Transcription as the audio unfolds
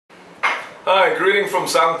Hi, greeting from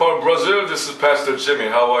São Paulo, Brazil. This is Pastor Jimmy.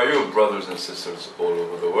 How are you, brothers and sisters all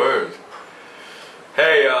over the world?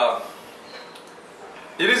 Hey,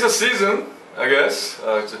 it is a season, I guess.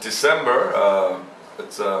 It's December.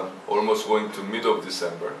 It's almost going to mid of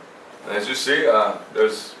December. And as you see,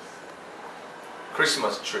 there's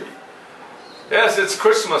Christmas tree. Yes, it's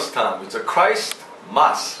Christmas time. It's a Christ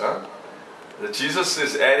Mass. That Jesus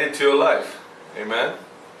is added to your life. Amen.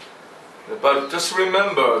 But just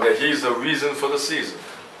remember that He is the reason for the season.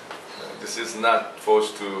 This is not for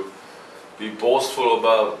us to be boastful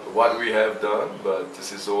about what we have done, but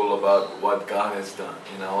this is all about what God has done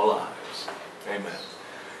in our lives. Amen.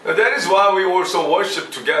 Now that is why we also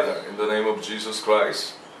worship together in the name of Jesus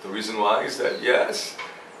Christ. The reason why is that, yes,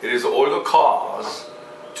 it is all the cause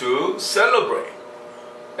to celebrate.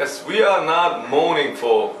 Yes, we are not mourning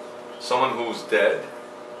for someone who's dead,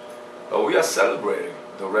 but we are celebrating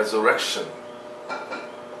the resurrection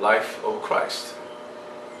life of Christ.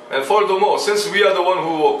 And furthermore, since we are the one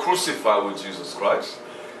who were crucified with Jesus Christ,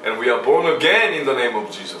 and we are born again in the name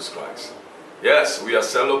of Jesus Christ, yes, we are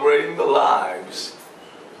celebrating the lives,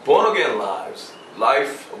 born again lives,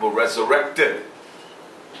 life of a resurrected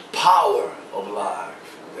power of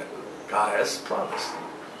life that God has promised.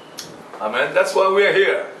 Amen. That's why we are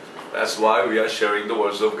here. That's why we are sharing the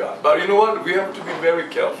words of God. But you know what? We have to be very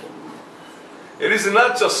careful. It is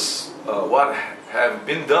not just what have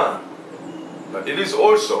been done, but it is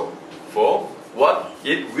also for what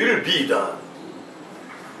it will be done.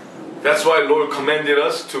 That's why Lord commanded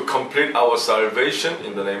us to complete our salvation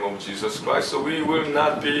in the name of Jesus Christ. So we will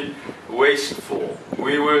not be wasteful.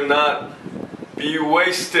 We will not be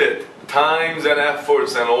wasted times and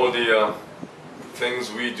efforts and all the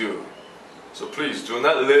things we do. So please do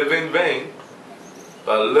not live in vain,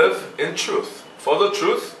 but live in truth. For the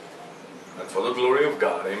truth and for the glory of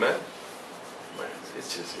God. Amen.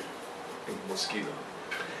 It's just here. Mosquito.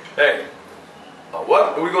 Hey,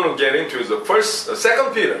 what we're going to get into is the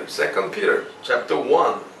Second Peter, chapter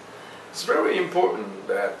 1. It's very important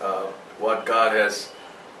that what God has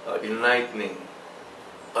enlightening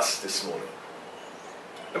us this morning.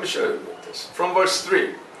 Let me show you this. From verse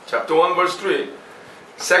 3, chapter 1, verse 3.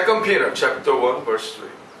 2 Peter, chapter 1, verse 3.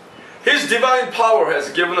 His divine power has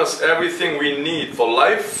given us everything we need for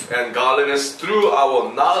life and godliness through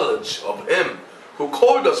our knowledge of Him who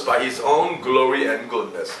called us by His own glory and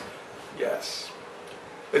goodness. Yes.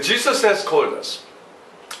 Jesus has called us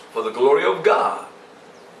for the glory of God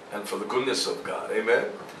and for the goodness of God. Amen.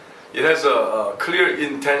 It has a clear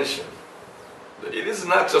intention. It is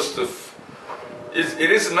not just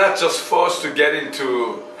for us to get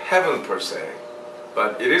into heaven per se,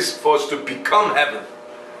 but it is for us to become heaven.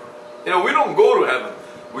 You know, we don't go to heaven,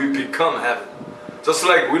 we become heaven. Just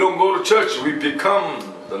like we don't go to church, we become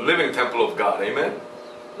the living temple of God. Amen?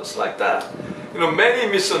 Just like that. You know,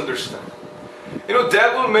 many misunderstand. You know,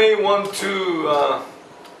 devil may want to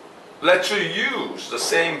let you use the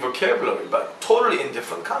same vocabulary, but totally in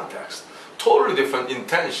different context, totally different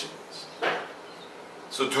intentions.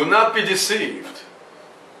 So do not be deceived.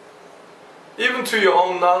 Even to your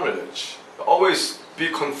own knowledge, always be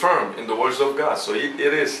confirmed in the words of God. So it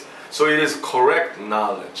is correct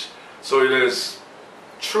knowledge. So it is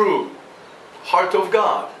true heart of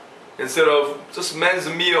God, instead of just man's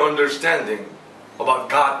mere understanding about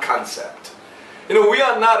God concept. You know, we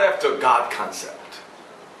are not after God concept.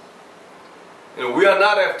 You know, we are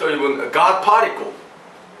not after even a God particle.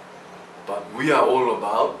 But we are all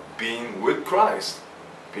about being with Christ,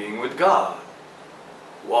 being with God,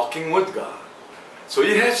 walking with God. So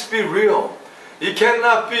it has to be real. It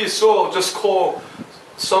cannot be so just call,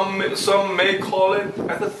 some may call it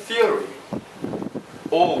as a theory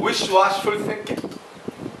or wish-washful thinking.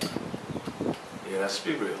 It has to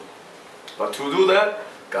be real. But to do that,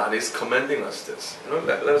 God is commanding us this. You know,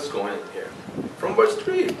 let us go in here. From verse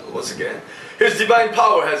 3, once again. His divine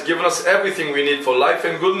power has given us everything we need for life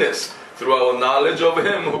and goodness through our knowledge of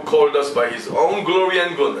Him who called us by His own glory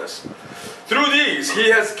and goodness. Through these, He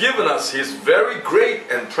has given us His very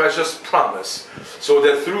great and precious promise, so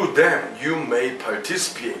that through them you may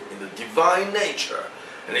participate in the divine nature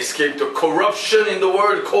and escape the corruption in the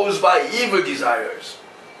world caused by evil desires.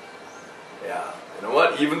 Yeah, you know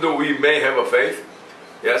what? Even though we may have a faith,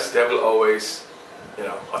 yes, devil always,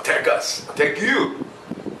 attack us, attack you,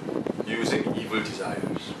 using evil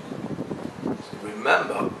desires. So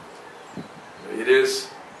remember, it is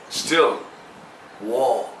still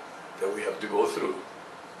war that we have to go through.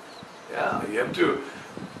 Yeah, you have to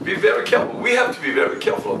be very careful. We have to be very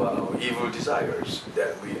careful about our evil desires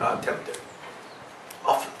that we are tempted.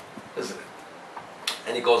 Often, isn't it?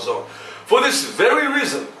 And he goes on. For this very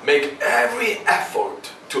reason, make every effort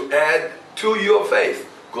to add to your faith,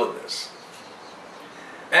 goodness.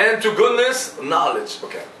 And to goodness, knowledge.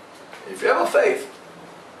 Okay. If you have a faith,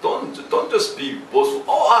 don't just be boastful.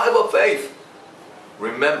 Oh, I have a faith.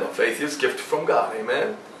 Remember, faith is a gift from God.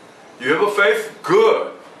 Amen. You have a faith,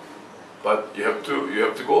 good. But you have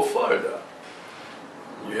to go further.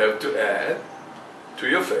 You have to add to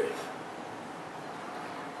your faith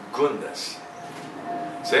goodness.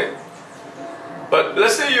 See? But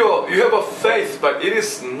let's say you have a faith, but it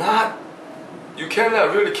is not, you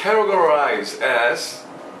cannot really categorize as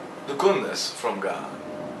the goodness from God.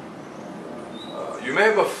 You may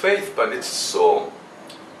have a faith, but it's so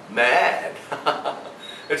mad.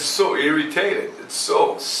 It's so irritated. It's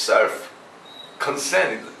so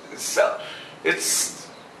self-concerned. It's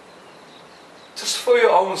just for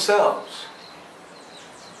your own selves.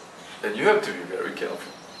 And you have to be very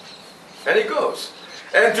careful. And it goes.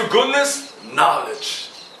 And to goodness, knowledge.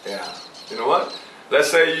 Yeah. You know what?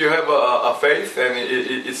 Let's say you have a faith and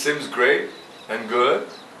it seems great and good.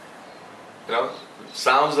 You know, it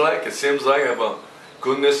seems like you have a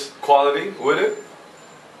goodness quality with it.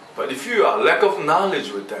 But if you are lack of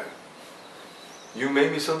knowledge with that, you may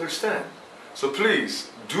misunderstand. So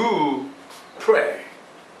please do pray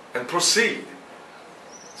and proceed.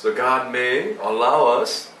 So God may allow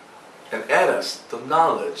us and add us the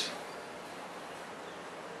knowledge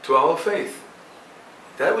to our faith.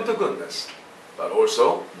 That with the goodness, but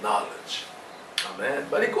also knowledge. Amen.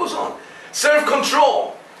 But it goes on.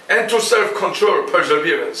 Self-control, and to self-control,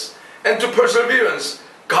 perseverance, and to perseverance,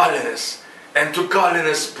 godliness, and to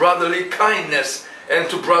godliness, brotherly kindness, and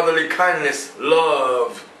to brotherly kindness,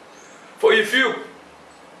 love. For if you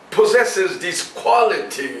possesses these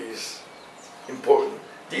qualities, important,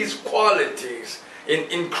 these qualities in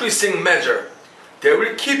increasing measure, they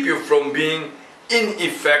will keep you from being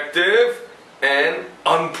ineffective and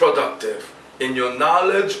unproductive in your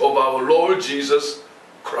knowledge of our Lord Jesus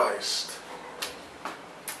Christ.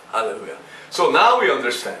 Hallelujah. So now we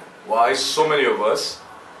understand why so many of us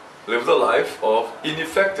live the life of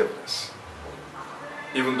ineffectiveness.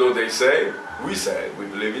 Even though we say we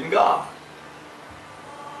believe in God.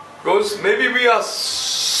 Because maybe we are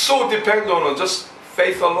so dependent on just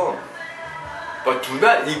faith alone. But do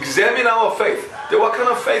not examine our faith. What kind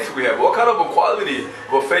of faith we have, what kind of a quality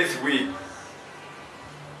of faith we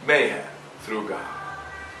may have through God.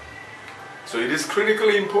 So it is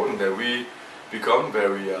critically important that we become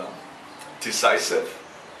very decisive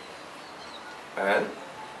and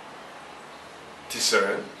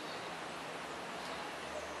discern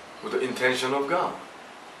with the intention of God.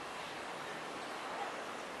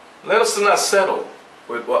 Let us not settle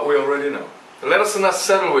with what we already know. Let us not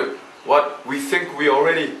settle with what we think we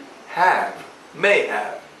already have, may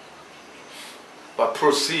have, but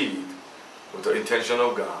proceed with the intention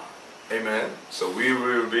of God. Amen. So we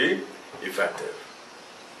will be effective.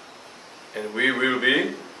 And we will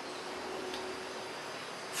be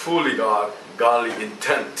fully godly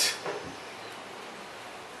intent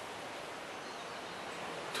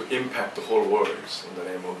to impact the whole world in the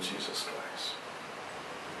name of Jesus Christ.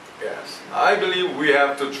 Yes, I believe we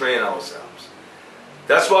have to train ourselves.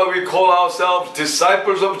 That's why we call ourselves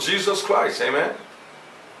disciples of Jesus Christ. Amen.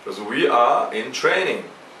 Because we are in training.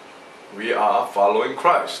 We are following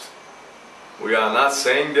Christ. We are not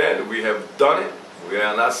saying that we have done it. We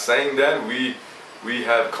are not saying that we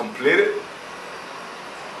have completed.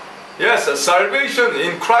 Yes, salvation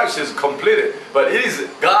in Christ is completed. But it is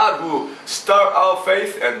God who start our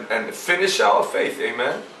faith and finish our faith.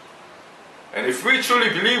 Amen. And if we truly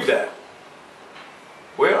believe that,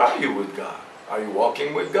 where are you with God? Are you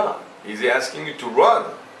walking with God? Is He asking you to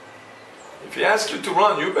run? If He asks you to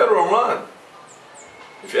run, you better run.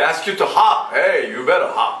 If He asks you to hop, hey, you better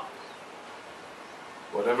hop.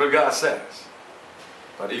 Whatever God says.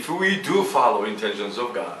 But if we do follow intentions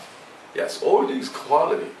of God, yes, all these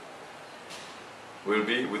qualities will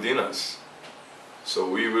be within us. So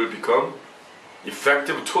we will become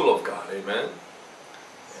effective tool of God. Amen.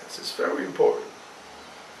 Yes, it's very important.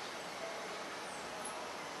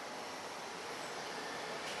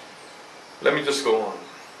 Let me just go on.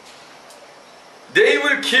 They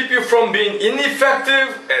will keep you from being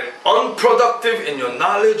ineffective and unproductive in your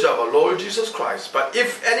knowledge of our Lord Jesus Christ. But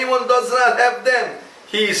if anyone does not have them,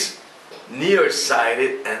 he is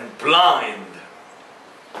nearsighted and blind.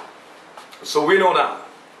 So we know now,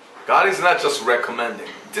 God is not just recommending.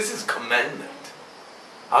 This is commandment.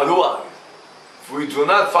 Otherwise, if we do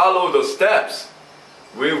not follow the steps,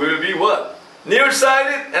 we will be what?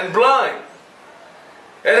 Nearsighted and blind.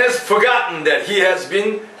 And has forgotten that he has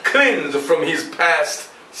been cleansed from his past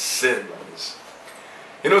sins.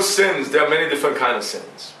 You know, sins, there are many different kinds of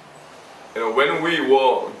sins. You know, when we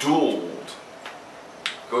were dulled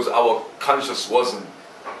because our conscience wasn't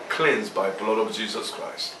cleansed by the blood of Jesus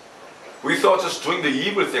Christ. We thought just doing the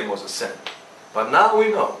evil thing was a sin. But now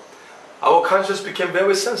we know. Our conscience became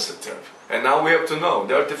very sensitive. And now we have to know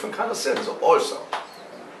there are different kinds of sins also.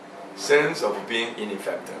 Sins of being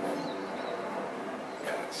ineffective.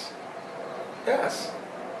 Yes. Yes.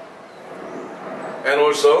 And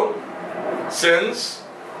also, sins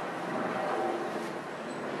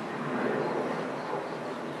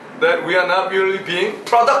that we are not really being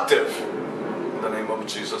productive in the name of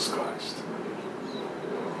Jesus Christ.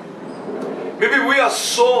 Maybe we are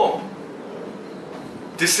so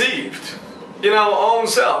deceived in our own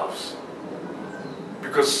selves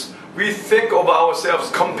because we think of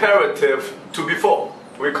ourselves comparative to before.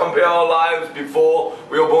 We compare our lives before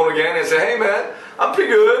we were born again and say, hey man, I'm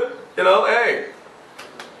pretty good. You know, hey,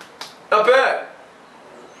 not bad.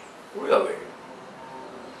 Really?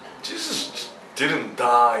 Jesus didn't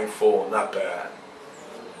die for not bad.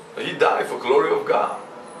 He died for glory of God.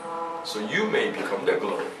 So you may become their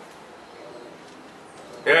glory.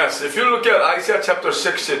 Yes, if you look at Isaiah chapter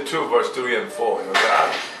 62, verse 3 and 4, you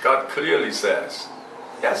know, God clearly says,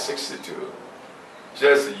 yes, 62,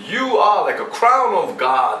 says, you are like a crown of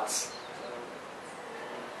gods.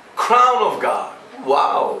 Crown of God.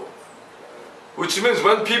 Wow. Which means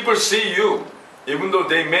when people see you, even though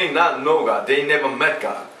they may not know God, they never met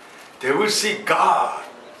God, they will see God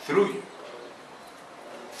through you.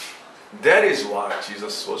 That is why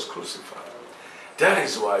Jesus was crucified. That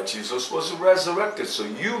is why Jesus was resurrected, so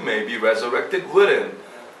you may be resurrected with Him,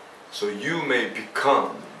 so you may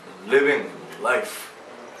become living life,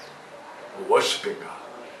 worshiping God.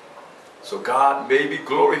 So God may be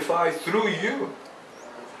glorified through you.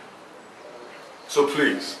 So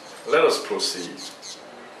please, let us proceed.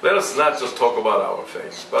 Let us not just talk about our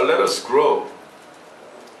faith, but let us grow.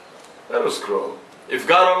 Let us grow. If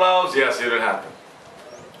God allows, yes, it will happen.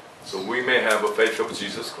 So we may have a faith of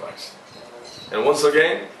Jesus Christ. And once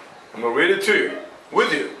again, I'm going to read it to you,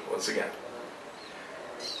 with you, once again.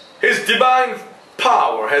 His divine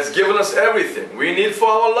power has given us everything we need for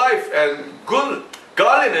our life and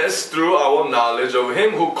godliness through our knowledge of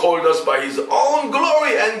Him who called us by His own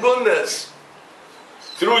glory and goodness.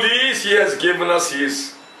 Through these, He has given us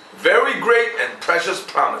His very great and precious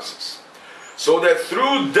promises, so that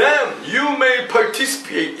through them you may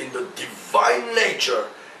participate in the divine nature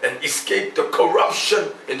and escape the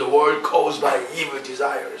corruption in the world caused by evil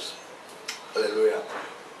desires. Hallelujah.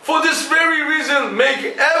 For this very reason, make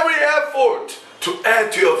every effort to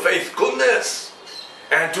add to your faith goodness,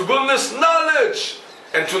 and to goodness knowledge,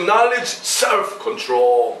 and to knowledge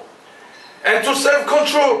self-control, and to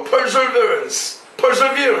self-control perseverance,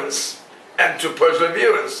 and to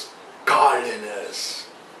perseverance godliness.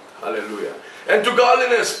 Hallelujah. And to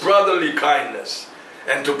godliness brotherly kindness,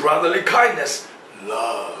 and to brotherly kindness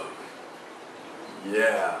love.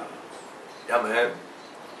 Yeah. Yeah, man.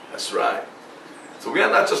 That's right. So we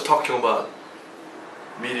are not just talking about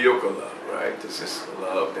mediocre love, right? This is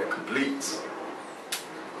love that completes.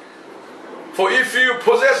 For if you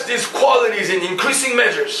possess these qualities in increasing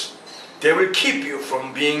measures, they will keep you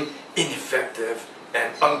from being ineffective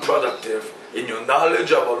and unproductive in your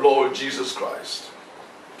knowledge of our Lord Jesus Christ.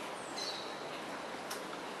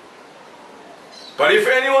 But if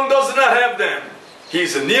anyone does not have them, he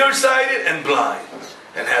is nearsighted and blind,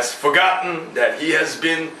 and has forgotten that he has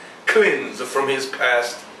been cleansed from his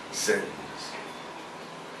past sins.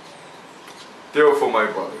 Therefore, my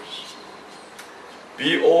brothers,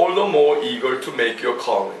 be all the more eager to make your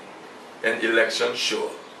calling and election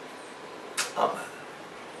sure. Amen.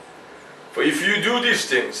 For if you do these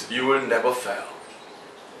things, you will never fail.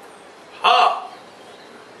 Ha!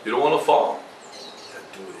 You don't want to fall?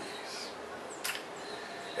 Then do these.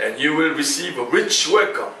 And you will receive a rich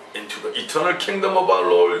welcome into the eternal kingdom of our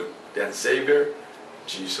Lord and Savior,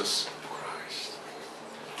 Jesus Christ.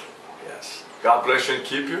 Yes. God bless you and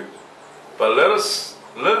keep you. But let us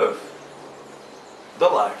live the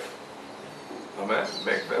life. Amen.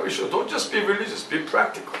 Make very sure. Don't just be religious, be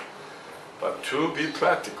practical. But to be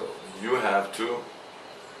practical, you have to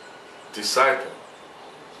disciple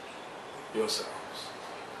yourselves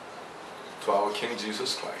to our King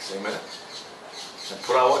Jesus Christ. Amen. And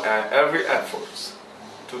put our every effort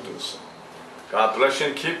to do so. God bless you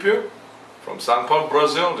and keep you. From São Paulo,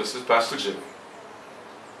 Brazil, this is Pastor Jimmy.